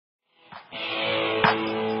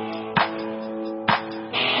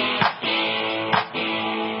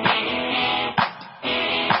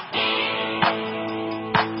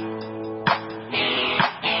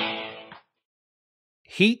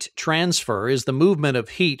Heat transfer is the movement of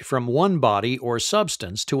heat from one body or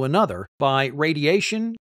substance to another by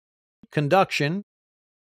radiation, conduction,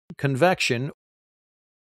 convection,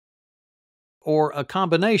 or a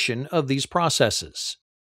combination of these processes.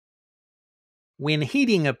 When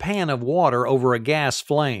heating a pan of water over a gas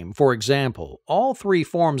flame, for example, all three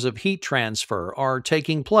forms of heat transfer are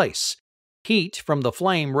taking place. Heat from the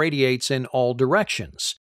flame radiates in all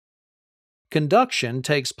directions. Conduction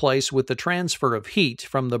takes place with the transfer of heat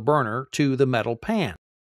from the burner to the metal pan.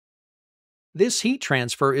 This heat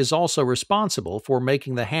transfer is also responsible for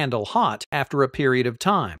making the handle hot after a period of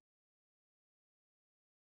time.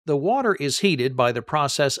 The water is heated by the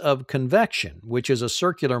process of convection, which is a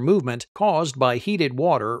circular movement caused by heated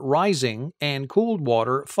water rising and cooled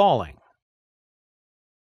water falling.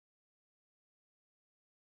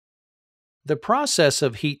 The process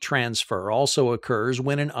of heat transfer also occurs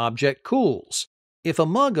when an object cools. If a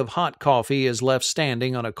mug of hot coffee is left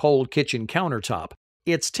standing on a cold kitchen countertop,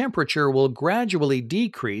 its temperature will gradually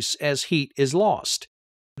decrease as heat is lost.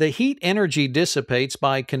 The heat energy dissipates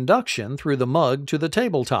by conduction through the mug to the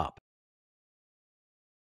tabletop.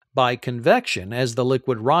 By convection as the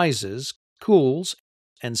liquid rises, cools,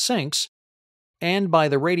 and sinks, and by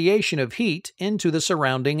the radiation of heat into the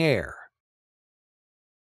surrounding air.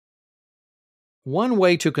 One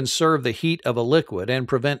way to conserve the heat of a liquid and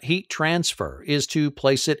prevent heat transfer is to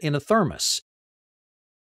place it in a thermos.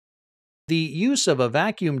 The use of a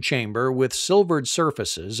vacuum chamber with silvered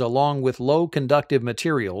surfaces along with low conductive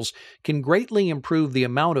materials can greatly improve the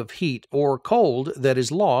amount of heat or cold that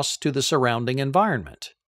is lost to the surrounding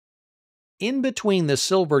environment. In between the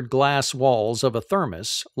silvered glass walls of a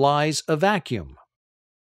thermos lies a vacuum.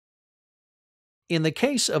 In the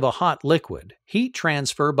case of a hot liquid, heat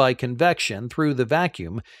transfer by convection through the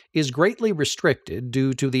vacuum is greatly restricted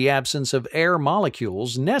due to the absence of air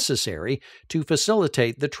molecules necessary to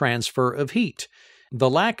facilitate the transfer of heat. The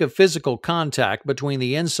lack of physical contact between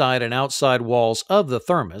the inside and outside walls of the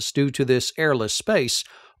thermos due to this airless space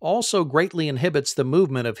also greatly inhibits the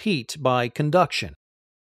movement of heat by conduction.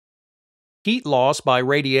 Heat loss by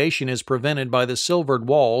radiation is prevented by the silvered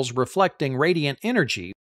walls reflecting radiant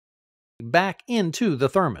energy back into the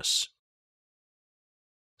thermos.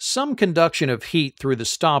 Some conduction of heat through the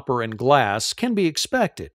stopper and glass can be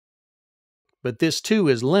expected, but this too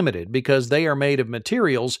is limited because they are made of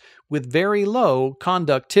materials with very low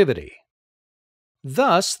conductivity.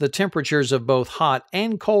 Thus, the temperatures of both hot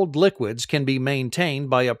and cold liquids can be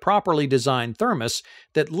maintained by a properly designed thermos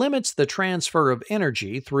that limits the transfer of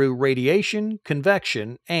energy through radiation,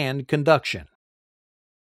 convection, and conduction.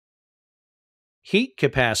 Heat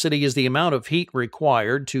capacity is the amount of heat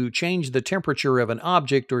required to change the temperature of an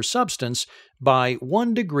object or substance by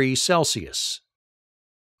 1 degree Celsius.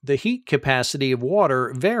 The heat capacity of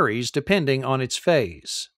water varies depending on its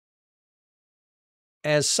phase.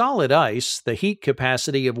 As solid ice, the heat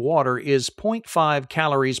capacity of water is 0.5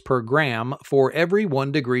 calories per gram for every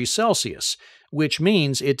 1 degree Celsius, which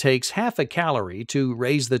means it takes half a calorie to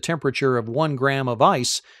raise the temperature of 1 gram of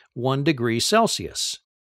ice 1 degree Celsius.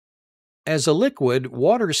 As a liquid,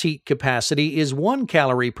 water's heat capacity is 1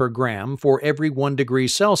 calorie per gram for every 1 degree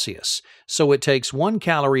Celsius, so it takes 1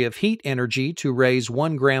 calorie of heat energy to raise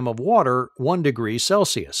 1 gram of water 1 degree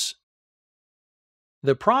Celsius.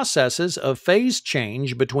 The processes of phase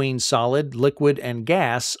change between solid, liquid, and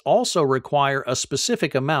gas also require a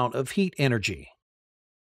specific amount of heat energy.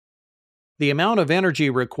 The amount of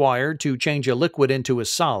energy required to change a liquid into a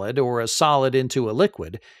solid or a solid into a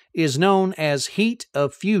liquid is known as heat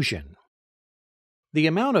of fusion. The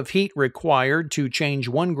amount of heat required to change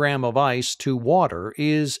 1 gram of ice to water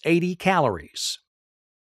is 80 calories.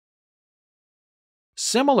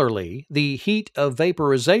 Similarly, the heat of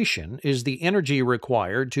vaporization is the energy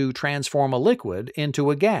required to transform a liquid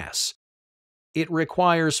into a gas. It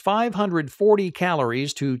requires 540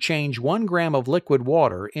 calories to change 1 gram of liquid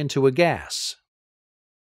water into a gas.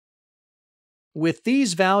 With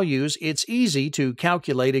these values, it's easy to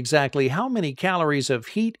calculate exactly how many calories of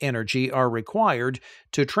heat energy are required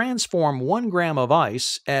to transform 1 gram of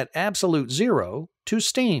ice at absolute zero to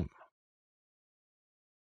steam.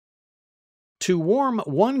 To warm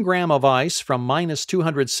 1 gram of ice from minus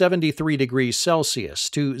 273 degrees Celsius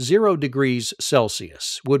to 0 degrees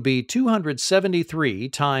Celsius would be 273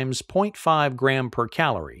 times 0.5 gram per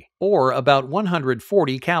calorie, or about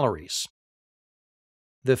 140 calories.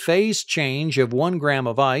 The phase change of 1 gram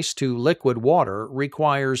of ice to liquid water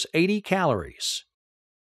requires 80 calories.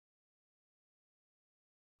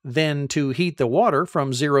 Then, to heat the water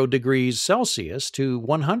from 0 degrees Celsius to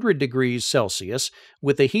 100 degrees Celsius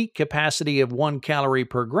with a heat capacity of 1 calorie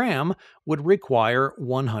per gram would require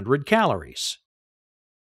 100 calories.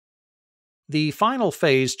 The final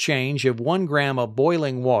phase change of 1 gram of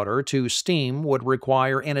boiling water to steam would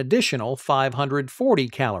require an additional 540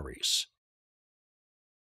 calories.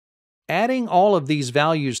 Adding all of these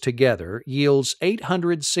values together yields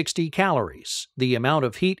 860 calories, the amount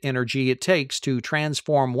of heat energy it takes to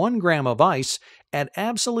transform 1 gram of ice at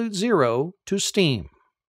absolute zero to steam.